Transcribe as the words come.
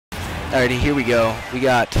Alrighty, here we go. We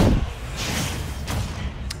got.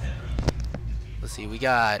 Let's see. We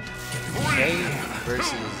got Shay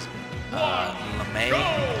versus Lemmay.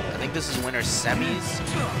 I think this is winner semis.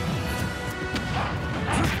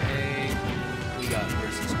 Okay. We got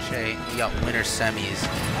versus Shay. We got winner semis.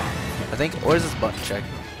 I think. Or is this button check?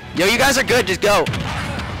 Yo, you guys are good. Just go.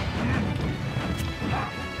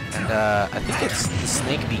 And I think it's the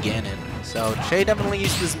Snake v Ganon. So Shay definitely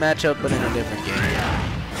used this matchup, but in a different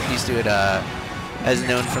game. Used to it as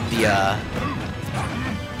known from the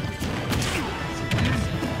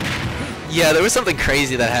yeah, there was something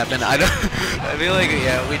crazy that happened. I don't. I feel like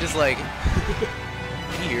yeah, we just like.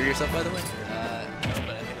 Can you hear yourself by the way? No,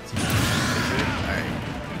 but I think it's all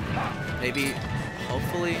right. Maybe,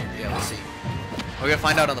 hopefully, yeah, we'll see. We're gonna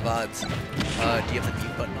find out on the VODs. Do you have the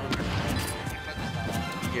mute button on?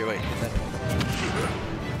 Here, wait. Hit that.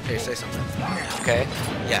 Here, say something. Okay.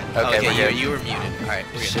 Yeah. Okay. You were muted. All right.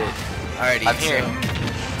 Shit. Alrighty. I'm here.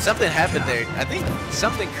 So, something happened there. I think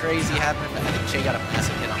something crazy happened. I think Shay got a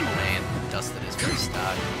massive hit on Lemmay and dusted his first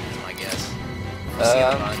stock. Is my guess. We'll see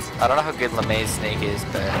on the VODs. I don't know how good Lemmay's Snake is,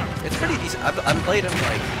 but it's pretty decent. I've played him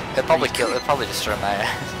like. It'll probably kill. It'll probably destroy my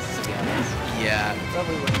ass. To be honest. Yeah.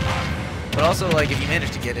 Probably would. But also, like, if you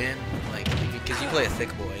manage to get in, like, because you play a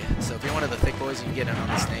thick boy, so if you're one of the thick boys, you can get in on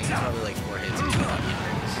the Snake. It's probably like 4 hits.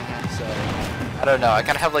 So. I don't know. I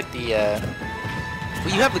kind of have like the.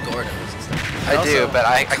 Well, you have the Gordos and stuff. I do, but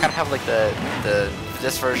I kind of have like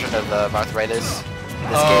this version of arthritis.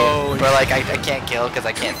 This game, where like I can't kill because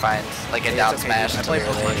I can't find like a down smash. I play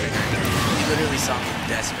Pokemon Trainer. You literally saw me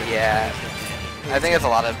desperate. Yeah. I think it's a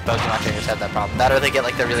lot of Pokemon trainers have that problem. That or they get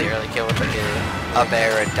like the really early kill with like a up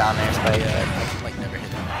air or a down air spike. I like never hit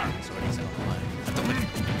that sword, so I don't know.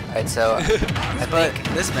 Alright, so but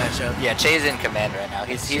this matchup. Yeah, Chay's in command right now.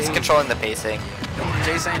 He's controlling the pacing.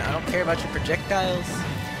 Jay's saying, I don't care about your projectiles.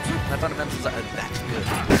 My fundamentals are that good.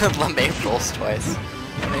 Lemmay rolls twice.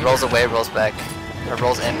 Rolls away, rolls back. Or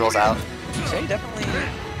rolls in, rolls out. Jay definitely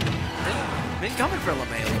been coming for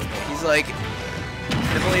Lemmay a little bit. He's like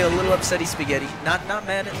definitely a little upsetty spaghetti. Not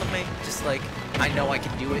mad at Lemmay, just like I know I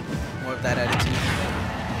can do it. More of that attitude.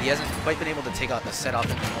 He hasn't quite been able to take out the set off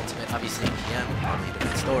in the ultimate. Obviously PM, probably a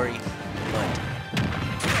different story. But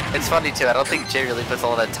it's funny too, I don't think Jay really puts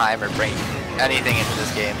all that time or brain anything into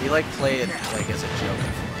this game. You like play it like as a joke.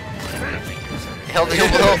 He'll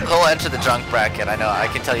enter the drunk bracket. I know. I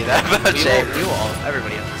can tell you that about Jay. We will all.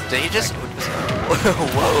 Everybody else. Did he just?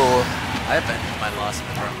 Whoa! I avenged my loss in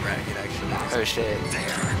the drunk bracket actually. Oh shit!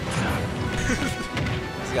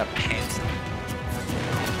 He's got pants.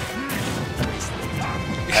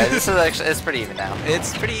 This is actually it's pretty even now.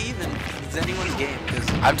 It's pretty even. It's anyone's game.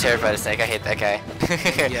 I'm terrified of Snake. I hate that guy.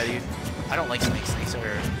 Yeah, dude. I don't like Snake. Snakes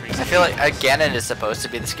are. I feel like Ganon is supposed to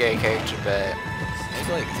be the scary character, but.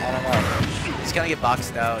 Like, I don't know. He's gonna get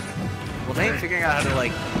boxed out. Well, maybe figuring out how to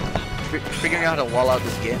like, figuring out how to wall out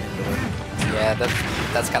this game. Yeah,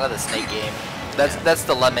 that's kind of the Snake game. That's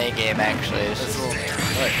the Lemmay game actually. It's just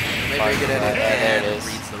very good at it. There it is.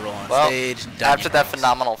 Reads the role on well, stage. After that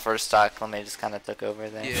phenomenal first stock, Lemmay just kind of took over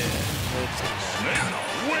there. Yeah.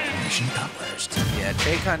 Yeah,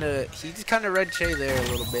 Jay he just kind of read Jay there a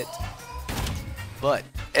little bit. But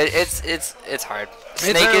it's hard.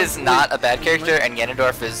 Snake is not a bad character, and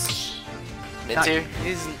Ganondorf is mid-tier.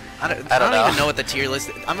 I don't even know what the tier list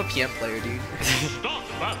is. I'm a PM player, dude.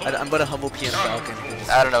 I'm but a humble PM Falcon.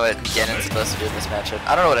 I don't know what Ganon's supposed to do in this matchup.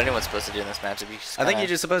 I don't know what anyone's supposed to do in this matchup. I think you're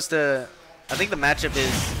just supposed to. I think the matchup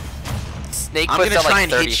is. Snake I'm puts gonna on try like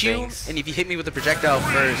and 30 hit you, things. and if you hit me with the projectile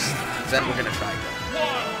first, then we're gonna try.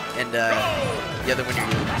 And the other winner you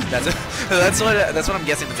lose. That's what I'm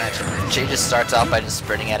guessing the matchup is. Jay just starts off by just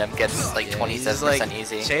sprinting at him, gets like 27%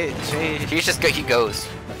 easy. Jay, he goes.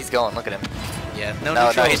 He's going. Look at him. Yeah.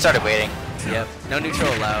 No, he started waiting. Yep. No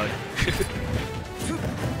neutral allowed.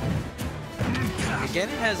 Again,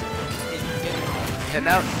 it has. Heading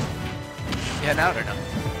out. You heading out or no?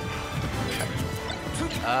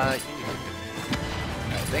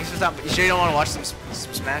 Thanks for stopping. You sure you don't want to watch some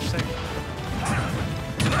Smash there?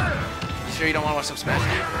 You sure you don't want to watch some Smash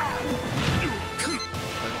there?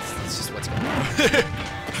 That's just what's going on.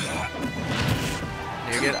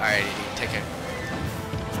 You're good? Alright, take care.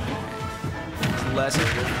 Less of a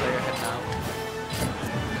good player heading out.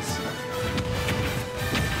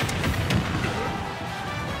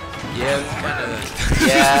 Yeah, it's kind of.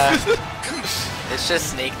 Yeah. It's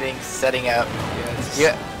just Snake things setting up.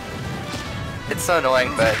 Yeah. It's so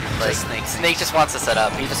annoying, but like Snake just wants to set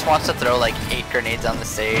up. He just wants to throw like 8 grenades on the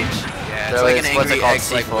stage. Yeah, throw it's like an what's it angry called,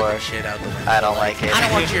 ex, like C4. shit out the window. I don't like it. I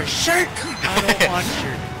don't want your shirt. I don't want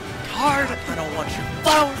your card. I don't want your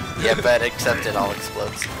flowers. Yeah, but except it all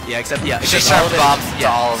explodes. Yeah, except yeah. She sharp bombs to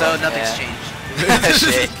all of so them. nothing's Yeah. changed.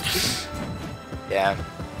 Shit. Yeah.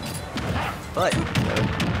 But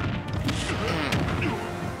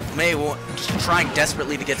May trying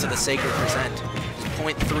desperately to get to the sacred percent.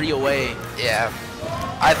 0.3 away. Yeah.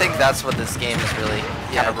 I think that's what this game is really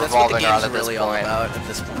kind of revolving around at this really point. all about at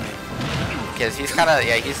this point. Because he's kind of,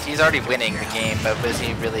 yeah, he's already winning the game, but is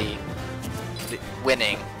he really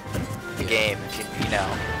winning the game? If you know.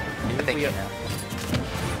 I think you know.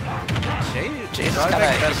 Jay's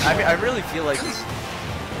I really feel like he's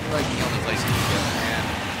like the only place he can go, man.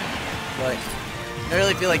 Like, I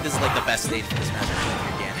really feel like this is like the best stage for this match. If you're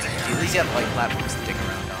Ganon, at least you have like platforms to dig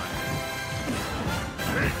around on.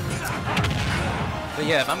 But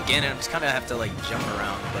yeah, if I'm Ganon, I'm just kind of have to like jump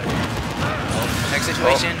around. But tech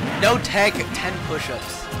situation, no tech, 10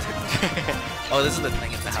 push-ups. Oh, this is the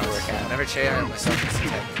thing at the house. Whenever Che or myself gets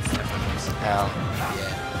tech, it's 10 push-ups. Oh.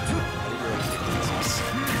 Yeah.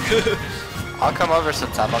 I'll come over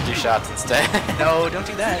sometime. I'll do shots instead. No, don't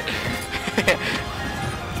do that.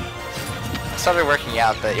 I started working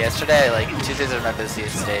out, but yesterday, like, Tuesdays are my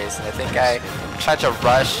busiest days, and I think I tried to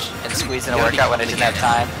rush and squeeze in a workout when I didn't have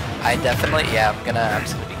time. I definitely, yeah, I'm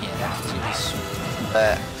just gonna begin now.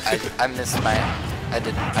 But I missed I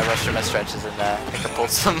rushed through my stretches and I think I pulled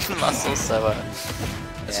some muscles, so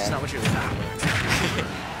That's just not what you're looking for.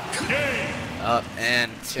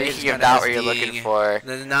 And speaking of not what you're looking for,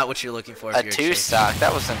 not what you're looking for. A 2 stock.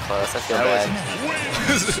 That wasn't close. I feel bad.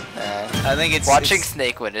 I think it's watching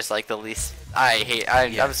Snake win is like the least.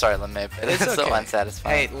 I'm sorry, Lemmay, but it's so okay.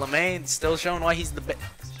 unsatisfying. Hey, Lemmay still showing why he's the best.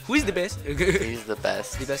 Who's the best? He's the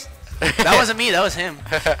best. The best. That wasn't me. That was him.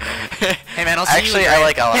 Hey man, I'll see Actually, you. I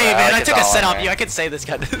like Oliver. Hey man, I like took a set off Oliver. you. I could say this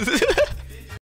guy.